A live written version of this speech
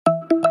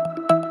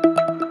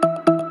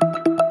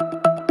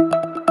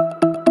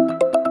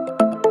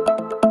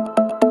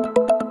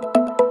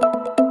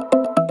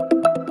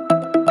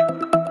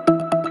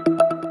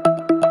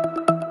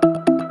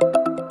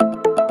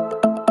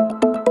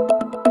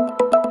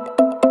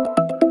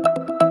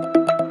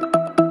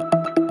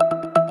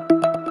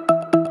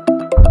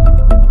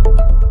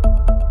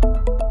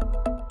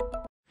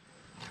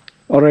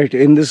Alright,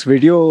 in this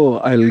video,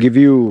 I'll give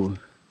you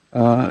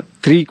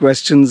 3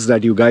 questions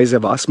that you guys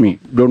have asked me.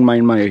 Don't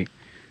mind my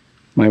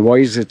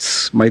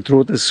voice, my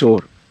throat is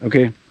sore,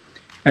 okay?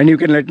 And you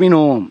can let me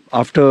know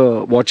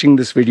after watching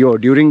this video or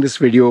during this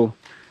video,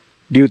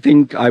 do you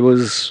think I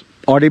was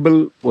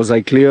audible? Was I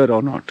clear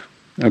or not?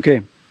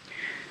 Okay.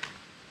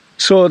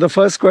 So the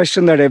first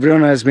question that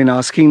everyone has been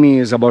asking me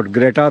is about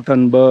Greta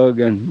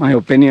Thunberg and my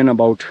opinion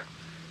about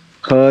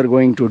her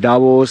going to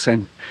Davos,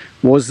 and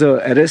was the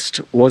arrest,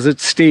 was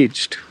it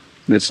staged?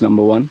 That's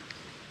number one.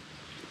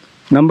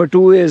 Number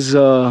two is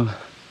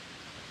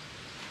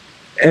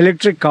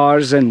electric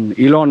cars and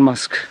Elon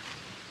Musk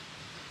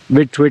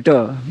with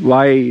Twitter,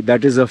 why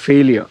that is a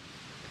failure.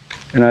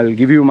 And I'll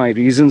give you my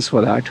reasons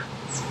for that.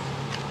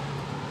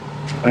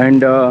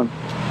 And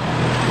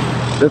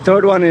the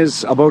third one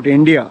is about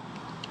India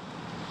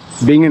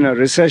being in a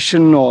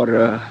recession,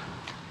 or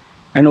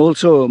and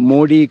also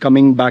Modi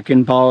coming back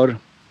in power.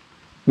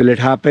 Will it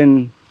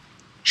happen?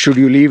 Should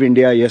you leave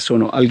India, yes or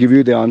no? I'll give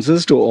you the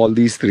answers to all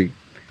these 3.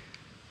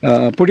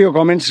 Put your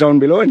comments down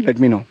below and let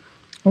me know.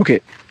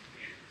 Okay.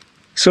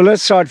 So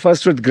let's start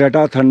first with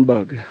Greta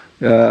Thunberg.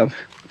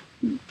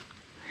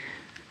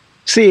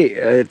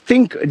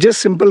 Think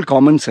just simple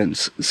common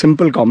sense.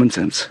 Simple common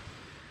sense.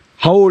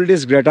 How old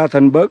is Greta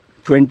Thunberg?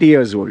 20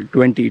 years old.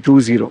 20.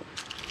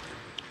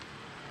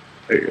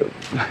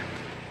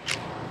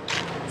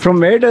 From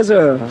where does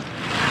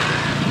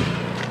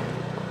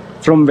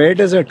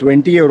a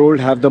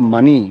 20-year-old have the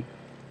money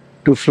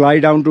to fly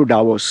down to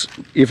Davos?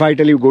 If I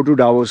tell you go to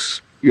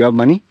Davos, you have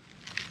money?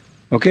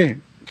 Okay.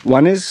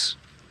 One is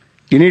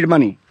you need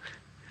money.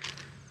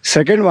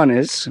 Second one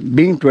is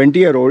being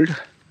 20-year-old.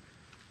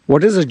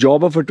 What is the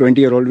job of a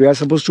 20-year-old? We are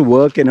supposed to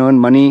work and earn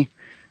money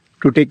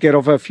to take care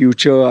of our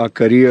future, our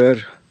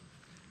career.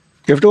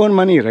 You have to earn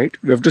money, right?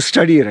 We have to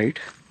study, right?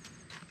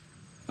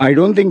 I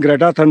don't think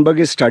Greta Thunberg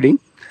is studying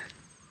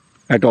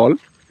at all,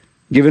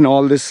 given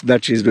all this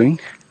that she's doing.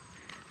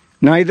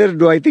 Neither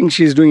do I think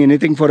she's doing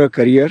anything for her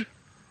career.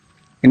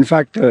 In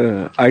fact,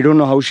 I don't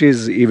know how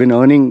she's even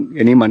earning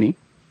any money.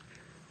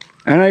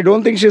 And I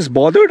don't think she's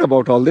bothered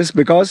about all this,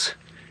 because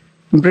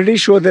I'm pretty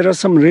sure there are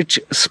some rich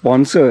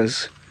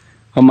sponsors.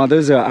 Her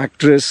mother's an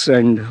actress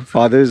and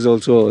father is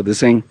also the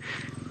same.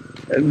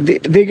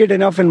 They get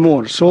enough and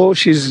more. So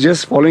she's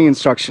just following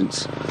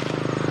instructions.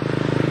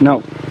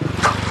 Now,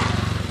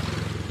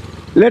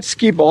 let's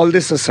keep all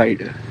this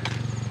aside.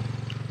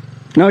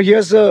 Now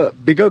here's a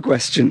bigger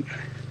question.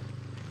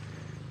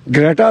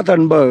 Greta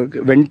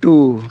Thunberg went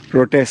to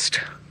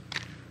protest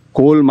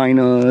coal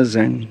miners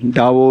and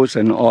Davos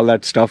and all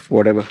that stuff,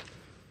 whatever.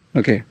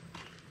 Okay.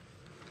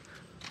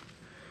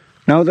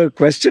 Now the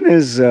question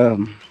is,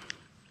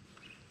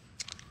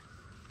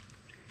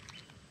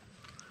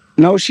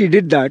 now she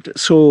did that,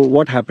 so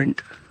what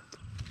happened?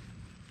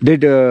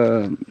 Did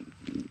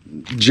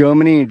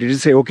Germany, did it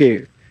say,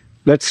 okay,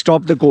 let's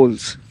stop the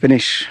coals,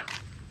 finish?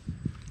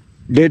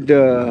 Did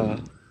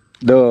the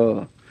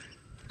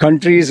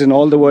countries in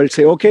all the world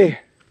say, okay,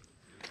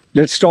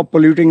 let's stop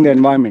polluting the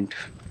environment?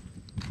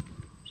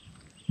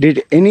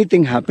 Did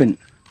anything happen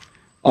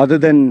other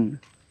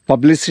than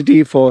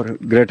publicity for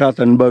Greta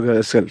Thunberg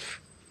herself?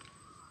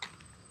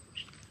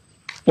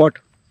 What?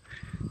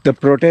 The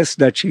protest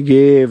that she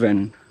gave,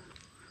 and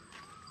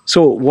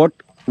so what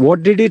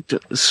did it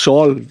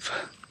solve?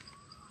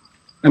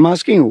 I'm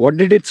asking, what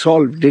did it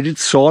solve? Did it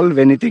solve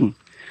anything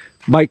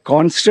by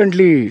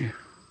constantly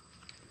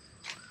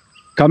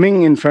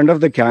coming in front of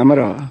the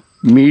camera,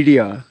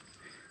 media,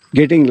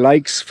 getting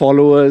likes,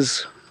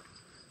 followers,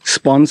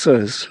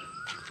 sponsors?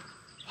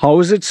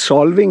 How is it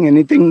solving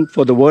anything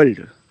for the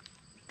world?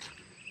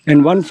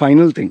 And one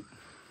final thing.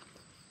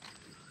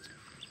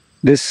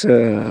 This,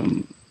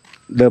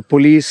 the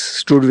police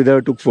stood with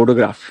her, took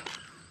photograph.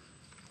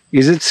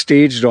 Is it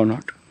staged or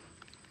not?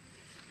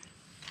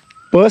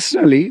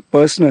 Personally,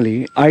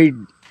 I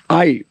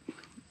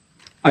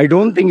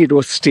don't think it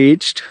was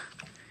staged.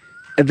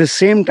 At the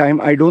same time,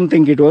 I don't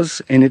think it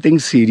was anything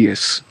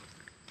serious.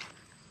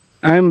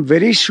 I am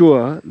very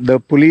sure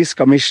the police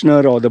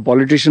commissioner or the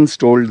politicians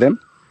told them,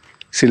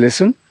 see,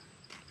 listen,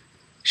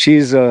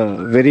 she's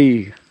a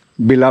very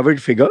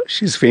beloved figure.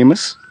 She's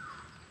famous.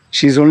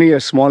 She's only a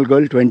small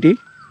girl, 20.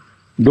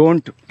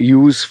 Don't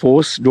use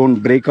force. Don't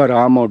break her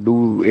arm or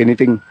do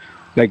anything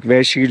like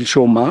where she'll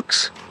show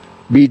marks.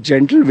 Be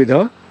gentle with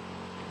her.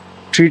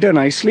 Treat her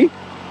nicely.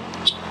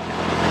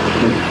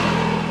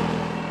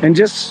 And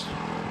just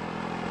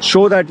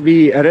show that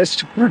we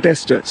arrest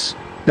protesters.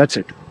 That's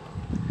it.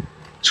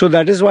 So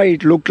that is why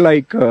it looked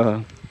like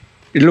it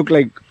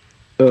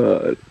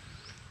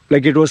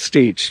was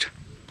staged.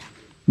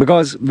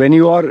 Because when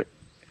you are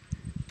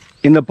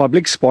in the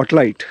public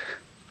spotlight,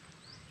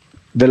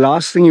 the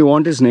last thing you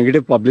want is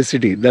negative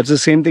publicity. That's the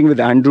same thing with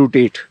Andrew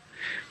Tate.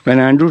 When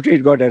Andrew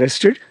Tate got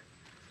arrested,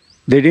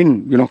 they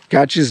didn't,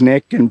 catch his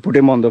neck and put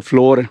him on the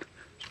floor.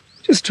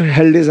 Just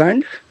held his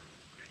hand.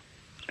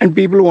 And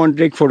people who want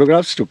to take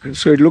photographs took it.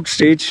 So it looked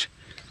staged.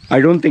 I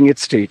don't think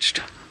it's staged.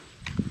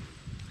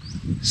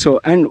 So,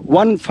 and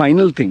one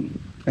final thing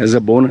as a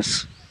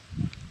bonus.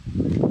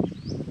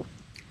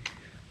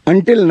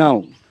 until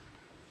now,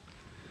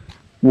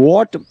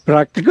 what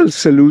practical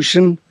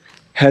solution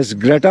has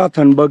Greta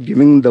Thunberg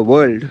given the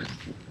world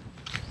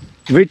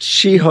which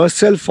she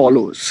herself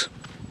follows?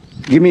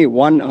 Give me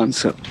one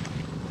answer.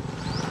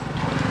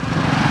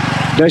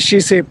 Does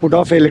she say put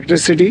off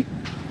electricity?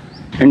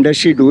 And does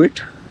she do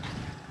it?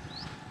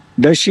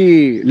 Does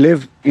she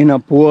live in a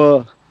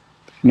poor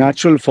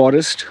natural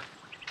forest?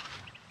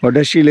 Or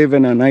does she live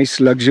in a nice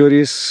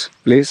luxurious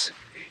place?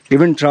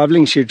 Even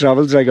traveling, she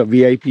travels like a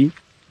VIP.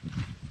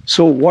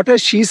 So what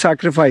has she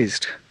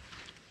sacrificed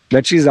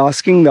that she's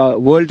asking the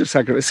world to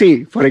sacrifice?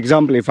 See, for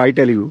example, if I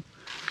tell you,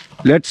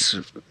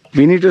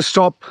 we need to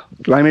stop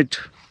climate,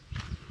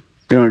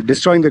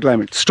 destroying the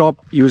climate.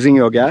 Stop using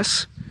your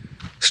gas.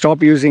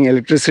 Stop using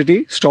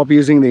electricity. Stop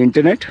using the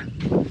internet.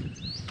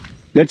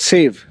 Let's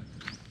save.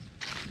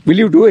 Will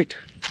you do it?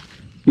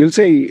 You'll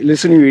say,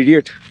 listen, you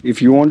idiot.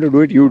 If you want to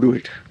do it, you do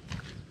it.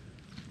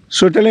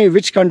 So tell me,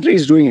 which country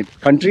is doing it?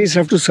 Countries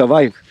have to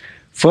survive.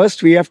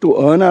 First, we have to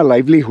earn our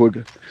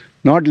livelihood,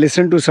 not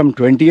listen to some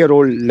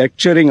 20-year-old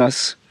lecturing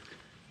us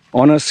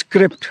on a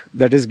script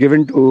that is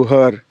given to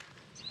her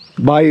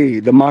by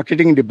the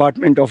marketing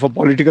department of a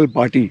political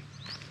party.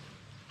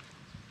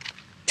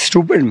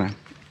 Stupid, man.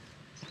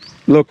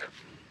 Look,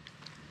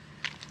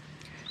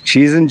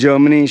 she's in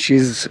Germany,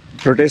 she's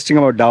protesting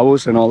about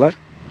Davos and all that.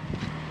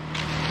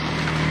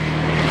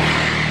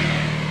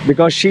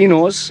 Because she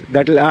knows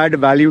that will add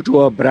value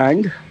to her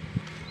brand,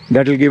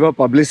 that will give her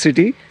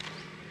publicity,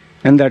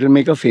 and that will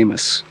make her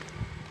famous.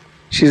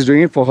 She's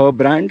doing it for her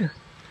brand,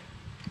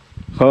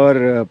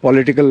 her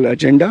political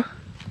agenda,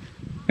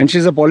 and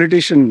she's a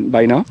politician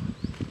by now,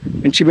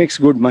 and she makes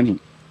good money.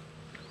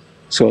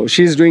 So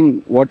she's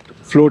doing what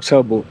floats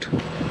her boat.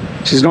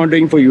 She's not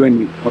doing for you and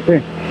me, okay?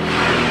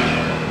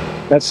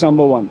 That's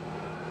number one.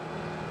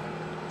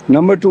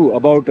 Number two,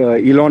 about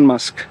Elon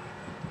Musk.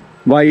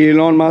 Why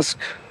Elon Musk,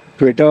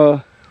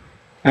 Twitter,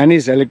 and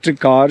his electric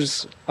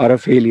cars are a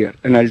failure.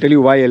 And I'll tell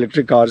you why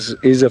electric cars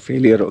is a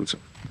failure also.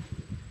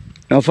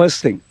 Now,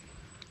 first thing,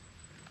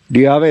 do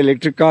you have an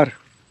electric car?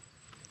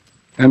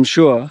 I'm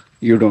sure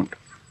you don't.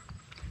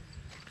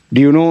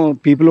 Do you know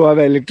people who have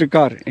an electric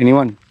car?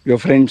 Anyone? Your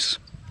friends?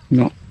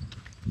 No.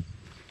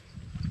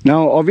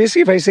 Now,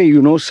 obviously, if I say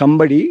you know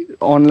somebody,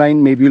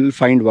 online maybe you'll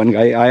find one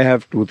guy. I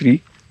have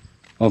 2-3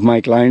 of my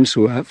clients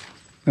who have.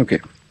 Okay.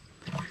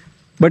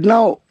 But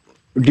now,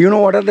 do you know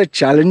what are the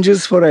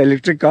challenges for an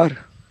electric car?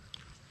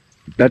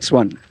 That's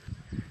one.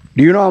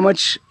 Do you know how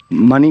much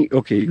money?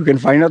 Okay, you can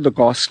find out the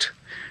cost.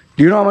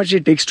 Do you know how much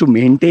it takes to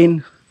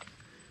maintain?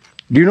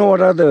 Do you know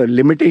what are the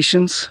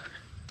limitations?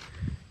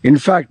 In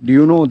fact, do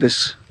you know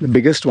this, the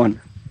biggest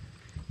one?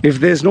 If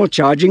there's no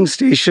charging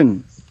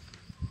station,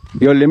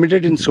 you're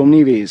limited in so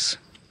many ways.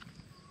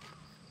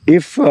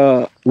 If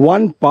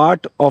one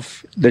part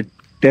of the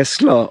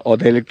Tesla or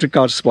the electric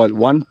car spoil,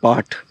 one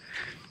part,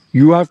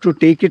 you have to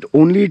take it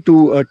only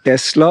to a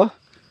Tesla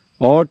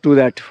or to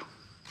that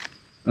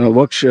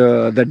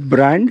that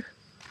brand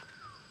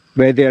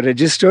where they are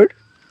registered,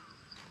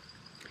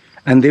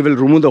 and they will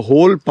remove the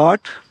whole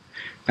part,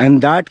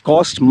 and that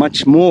costs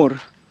much more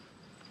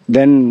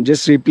than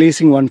just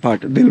replacing one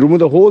part. They'll remove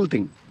the whole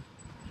thing.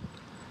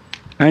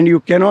 And you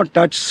cannot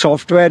touch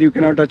software, you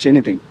cannot touch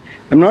anything.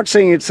 I'm not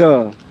saying it's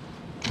a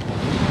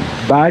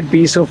bad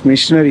piece of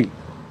machinery.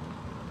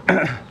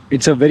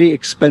 It's a very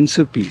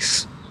expensive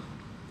piece.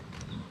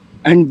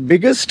 And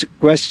biggest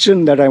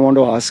question that I want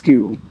to ask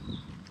you,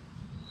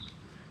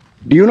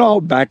 do you know how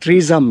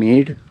batteries are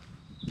made?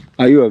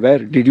 Are you aware?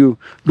 Did you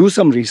do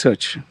some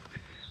research?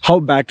 How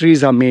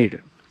batteries are made?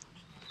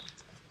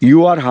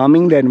 You are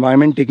harming the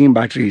environment taking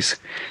batteries.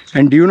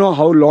 And do you know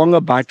how long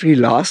a battery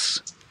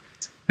lasts?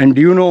 And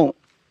do you know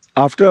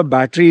after a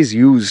battery is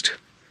used,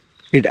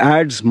 it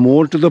adds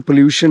more to the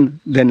pollution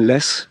than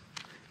less?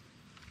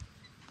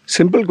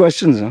 Simple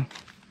questions, huh?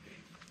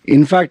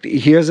 In fact,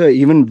 here's an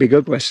even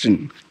bigger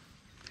question.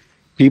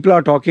 People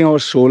are talking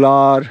about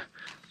solar,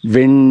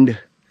 wind,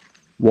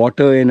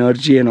 water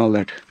energy and all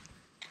that.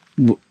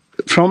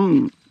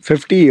 From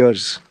 50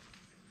 years,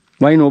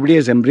 why nobody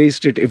has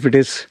embraced it if it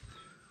is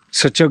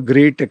such a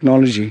great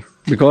technology?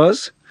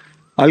 Because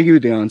I'll give you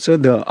the answer.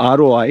 The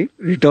ROI,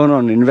 return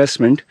on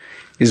investment,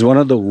 is one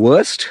of the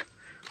worst.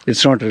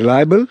 It's not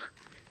reliable.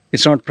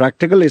 It's not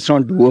practical. It's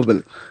not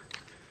doable.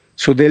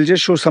 So they'll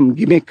just show some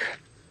gimmick.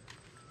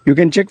 You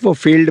can check for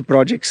failed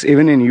projects.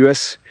 Even in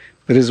US,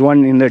 there is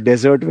one in the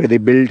desert where they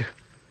build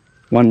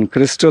one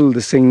crystal,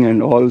 this thing,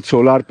 and all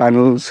solar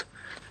panels.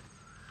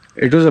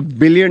 It was $1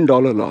 billion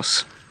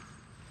loss.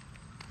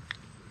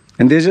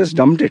 And they just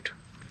dumped it.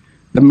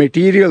 The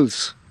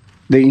materials,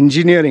 the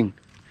engineering,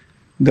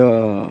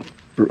 the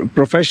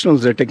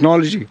professionals, the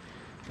technology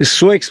is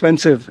so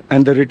expensive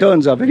and the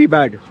returns are very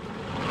bad.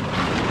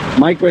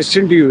 My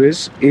question to you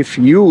is, if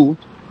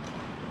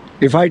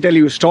I tell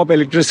you stop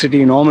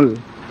electricity normal,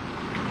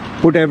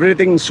 put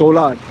everything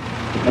solar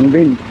and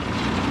wind,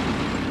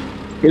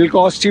 it'll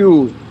cost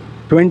you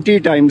 20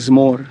 times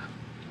more,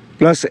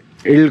 plus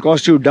it'll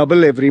cost you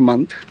double every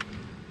month.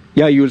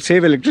 Yeah, you'll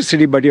save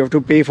electricity, but you have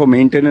to pay for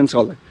maintenance,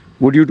 all that.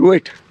 Would you do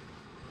it?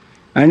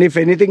 And if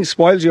anything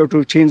spoils, you have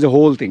to change the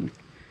whole thing.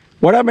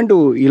 What happened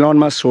to Elon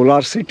Musk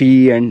Solar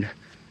City and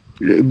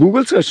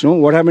Google search, no?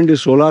 What happened to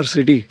Solar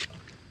City?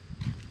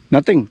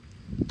 Nothing.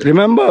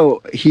 Remember,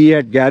 he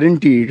had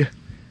guaranteed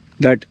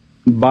that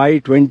by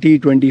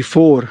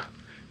 2024,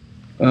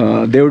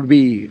 there would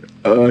be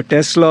a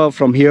Tesla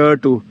from here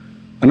to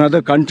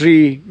another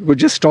country. You would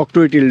just talk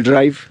to it, it'll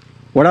drive.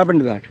 What happened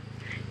to that?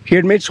 He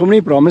had made so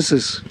many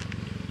promises.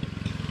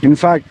 In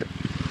fact,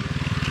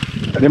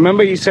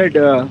 remember he said,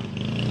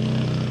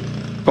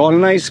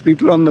 colonize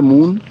people on the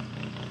moon,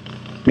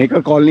 make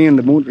a colony on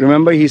the moon.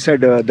 Remember he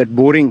said that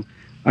boring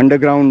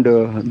underground,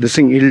 this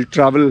thing, it'll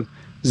travel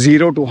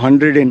 0 to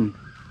 100 in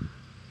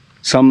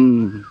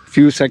some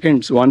few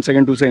seconds, 1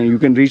 second, 2 seconds. You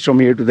can reach from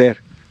here to there.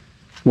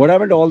 What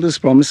happened to all these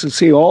promises?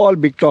 See, all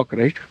big talk,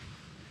 right?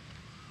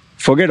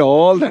 Forget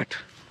all that.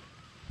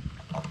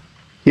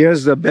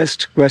 Here's the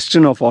best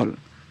question of all.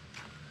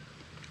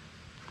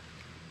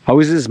 How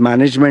is his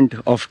management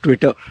of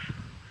Twitter?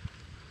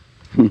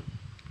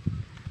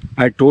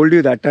 I told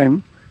you that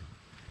time,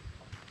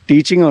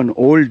 teaching an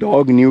old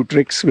dog new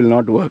tricks will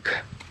not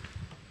work.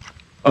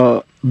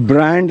 A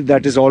brand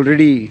that is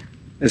already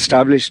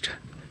established,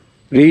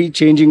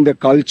 re-changing the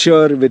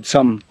culture with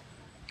some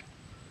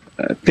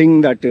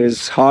thing that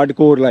is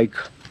hardcore like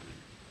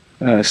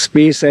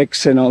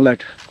SpaceX and all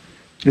that.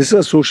 This is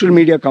a social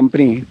media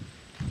company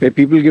where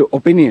people give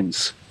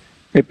opinions,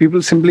 where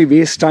people simply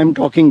waste time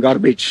talking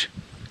garbage.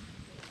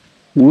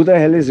 Who the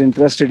hell is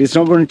interested? It's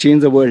not going to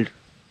change the world.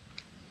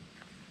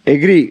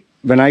 Agree,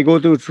 when I go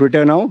to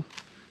Twitter now,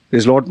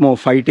 there's a lot more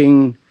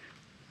fighting,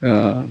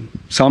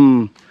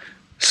 some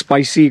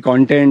spicy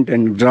content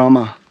and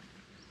drama.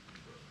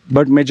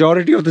 But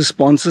majority of the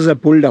sponsors are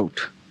pulled out.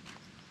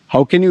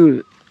 How can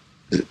you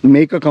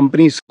make a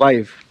company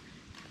survive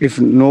if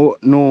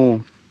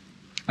no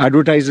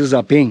advertisers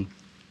are paying?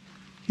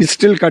 It's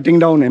still cutting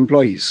down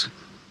employees.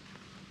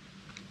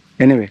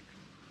 Anyway,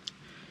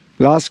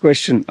 last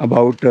question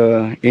about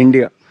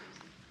India.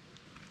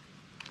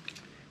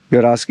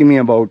 You're asking me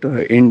about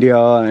India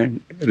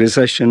and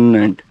recession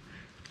and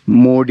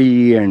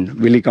Modi and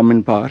will he come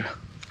in power?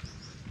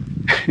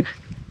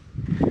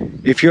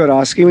 If you're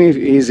asking me,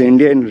 is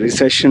India in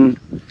recession,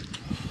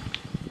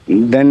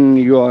 then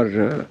you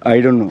are, I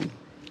don't know,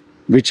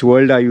 which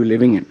world are you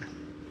living in?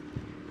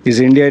 Is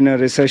India in a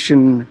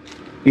recession?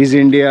 Is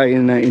India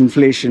in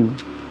inflation?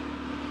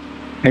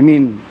 I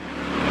mean,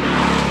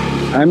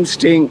 I'm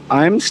staying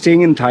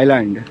in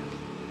Thailand,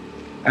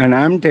 and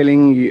I'm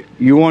telling you,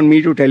 you want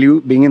me to tell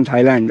you, being in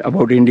Thailand,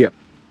 about India.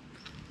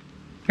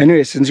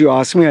 Anyway, since you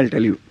asked me, I'll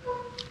tell you.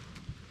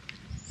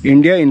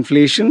 India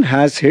inflation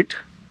has hit.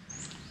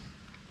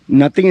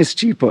 Nothing is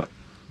cheaper.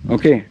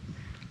 Okay.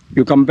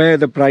 You compare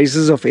the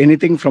prices of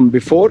anything from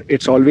before,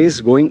 it's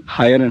always going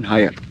higher and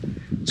higher.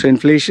 So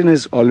inflation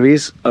is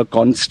always a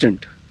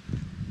constant.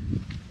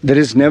 There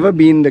has never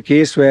been the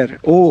case where,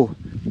 oh,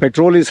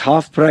 petrol is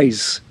half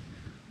price.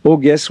 Oh,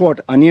 guess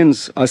what?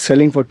 Onions are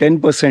selling for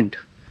 10%.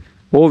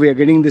 Oh, we are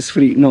getting this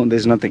free. No,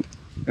 there's nothing.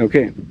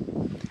 Okay.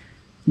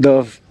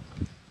 The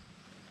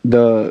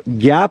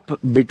gap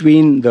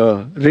between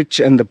the rich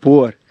and the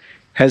poor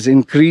has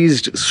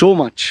increased so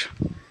much.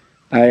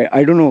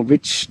 I don't know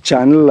which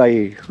channel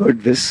I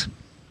heard this.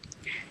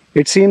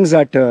 It seems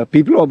that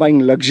people are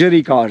buying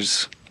luxury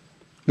cars,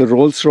 the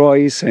Rolls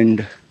Royce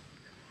and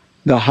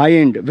the high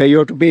end, where you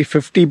have to pay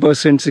 50%,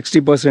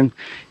 60%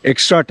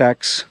 extra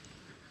tax.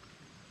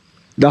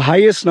 The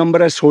highest number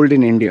has sold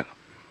in India.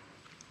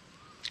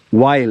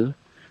 While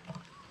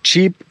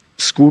cheap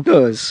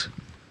scooters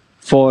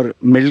for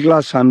middle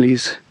class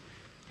families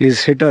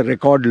is hit a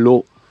record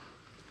low.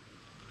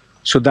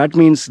 So that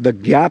means the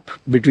gap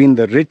between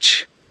the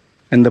rich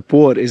and the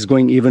poor is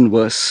going even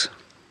worse.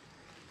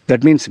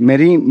 That means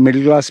many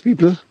middle class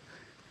people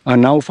are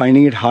now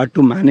finding it hard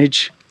to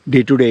manage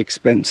day-to-day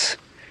expense.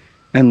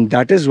 And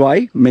that is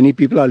why many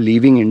people are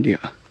leaving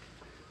India,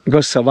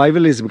 because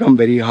survival has become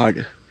very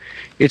hard.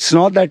 It's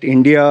not that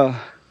India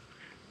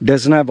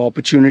doesn't have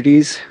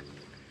opportunities.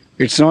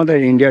 It's not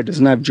that India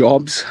doesn't have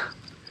jobs.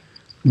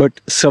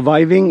 But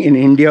surviving in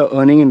India,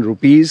 earning in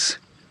rupees,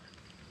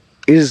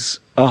 is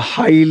a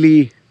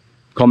highly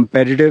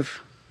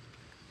competitive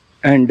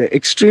and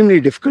extremely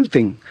difficult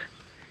thing.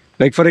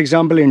 Like for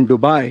example, in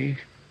Dubai,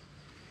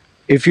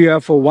 if you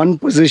have for one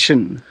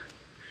position,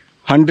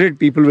 100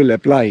 people will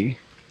apply.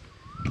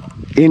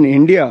 In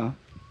India,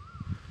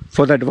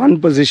 for that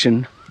one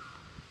position,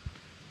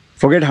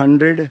 forget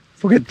 100,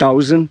 forget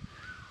 1,000,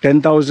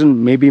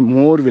 10,000, maybe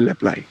more will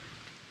apply.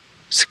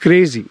 It's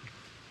crazy.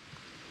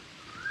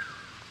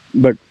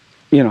 But,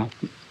 you know,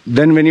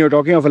 then when you're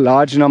talking of a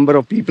large number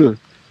of people,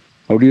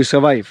 how do you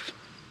survive?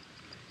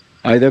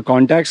 Either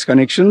contacts,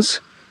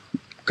 connections,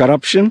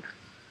 corruption,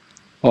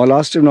 or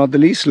last if not the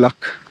least,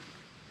 luck.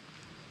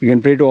 You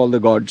can pray to all the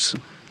gods.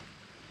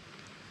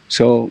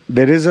 So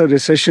there is a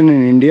recession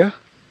in India,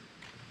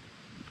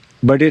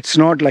 but it's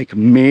not like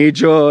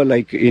major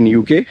like in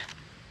UK,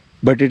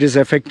 but it is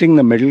affecting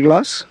the middle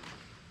class.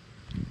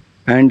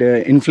 And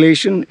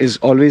inflation is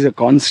always a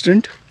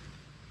constant.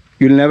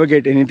 You'll never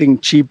get anything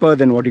cheaper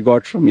than what you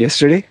got from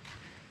yesterday.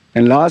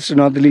 And last but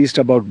not the least,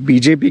 about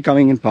BJP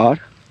coming in power,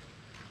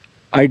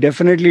 I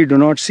definitely do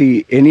not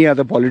see any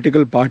other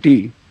political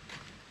party.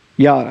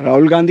 Yeah,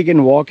 Rahul Gandhi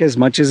can walk as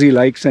much as he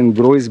likes and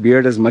grow his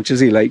beard as much as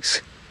he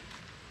likes.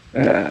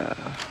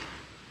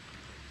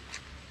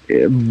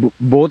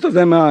 Both of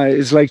them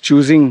is like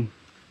choosing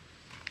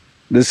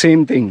the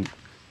same thing.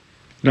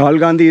 Rahul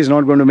Gandhi is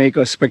not going to make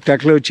a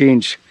spectacular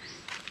change.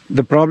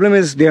 The problem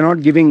is they are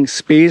not giving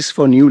space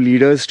for new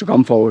leaders to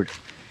come forward.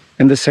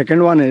 And the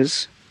second one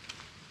is,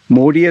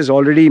 Modi has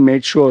already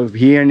made sure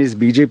he and his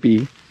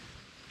BJP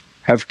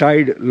have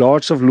tied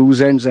lots of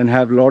loose ends and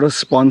have a lot of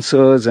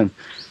sponsors and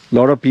a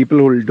lot of people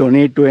who will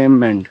donate to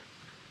him, and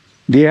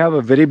they have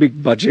a very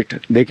big budget.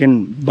 They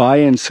can buy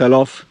and sell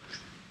off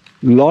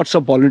lots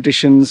of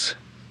politicians,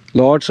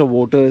 lots of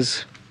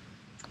voters.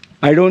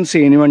 I don't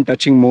see anyone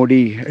touching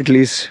Modi, at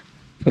least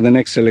for the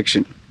next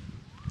election.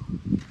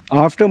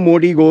 After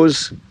Modi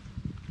goes,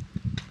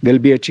 there'll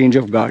be a change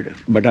of guard.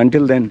 But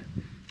until then,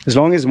 as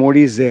long as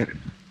Modi is there,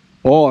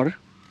 or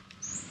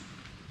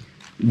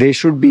there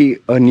should be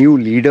a new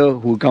leader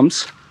who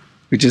comes,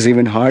 which is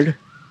even hard,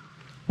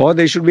 or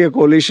there should be a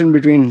coalition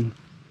between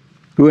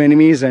two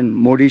enemies, and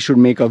Modi should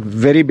make a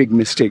very big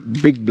mistake,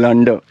 big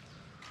blunder,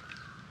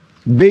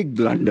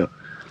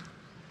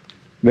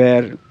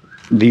 where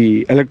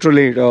the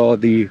electorate or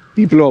the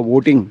people who are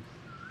voting,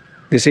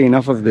 they say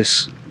enough of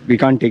this, we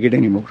can't take it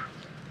anymore.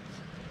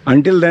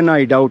 Until then,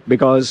 I doubt,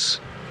 because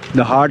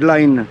the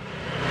hardline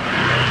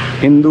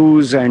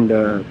Hindus and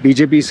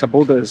BJP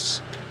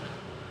supporters,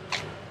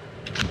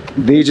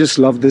 they just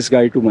love this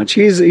guy too much.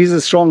 He's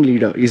a strong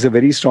leader. He's a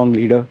very strong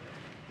leader.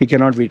 He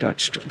cannot be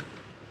touched.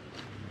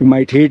 You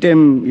might hate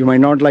him, you might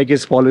not like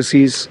his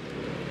policies,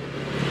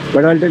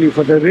 but I'll tell you,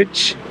 for the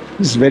rich,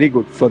 it's very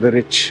good for the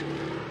rich.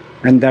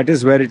 And that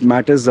is where it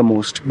matters the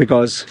most,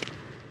 because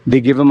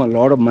they give him a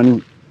lot of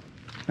money.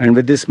 And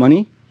with this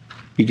money,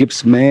 he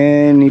keeps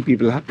many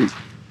people happy.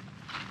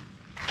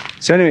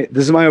 So anyway,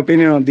 this is my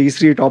opinion on these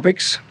three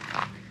topics.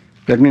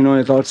 Let me know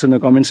your thoughts in the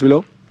comments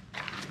below.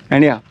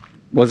 And yeah,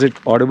 was it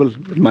audible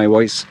with my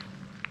voice?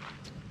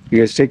 You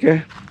guys take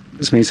care.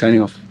 This is me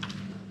signing off.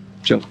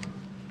 Ciao.